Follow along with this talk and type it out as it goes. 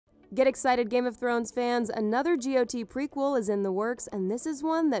Get excited, Game of Thrones fans! Another GOT prequel is in the works, and this is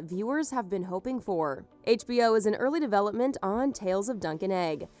one that viewers have been hoping for. HBO is in early development on Tales of Dunk and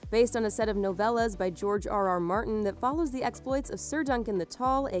Egg, based on a set of novellas by George R.R. Martin that follows the exploits of Sir Duncan the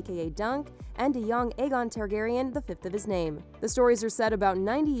Tall, aka Dunk, and a young Aegon Targaryen, the fifth of his name. The stories are set about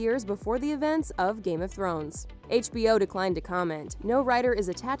 90 years before the events of Game of Thrones. HBO declined to comment. No writer is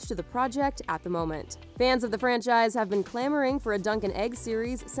attached to the project at the moment. Fans of the franchise have been clamoring for a Dunk and Egg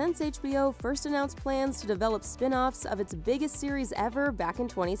series since HBO first announced plans to develop spin-offs of its biggest series ever back in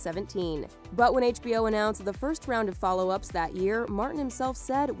 2017. But when HBO announced the first round of follow-ups that year, Martin himself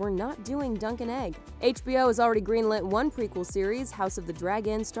said, "We're not doing Dunk and Egg." HBO has already greenlit one prequel series, House of the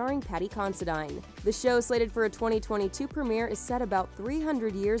Dragon, starring Paddy Considine. The show, slated for a 2022 premiere, is set about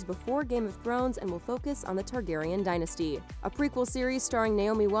 300 years before Game of Thrones and will focus on the Targaryen dynasty. A prequel series starring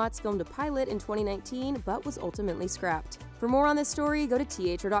Naomi Watts filmed a pilot in 2019, but was ultimately scrapped. For more on this story, go to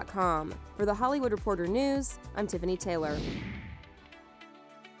THR.com. For The Hollywood Reporter News, I'm Tiffany Taylor.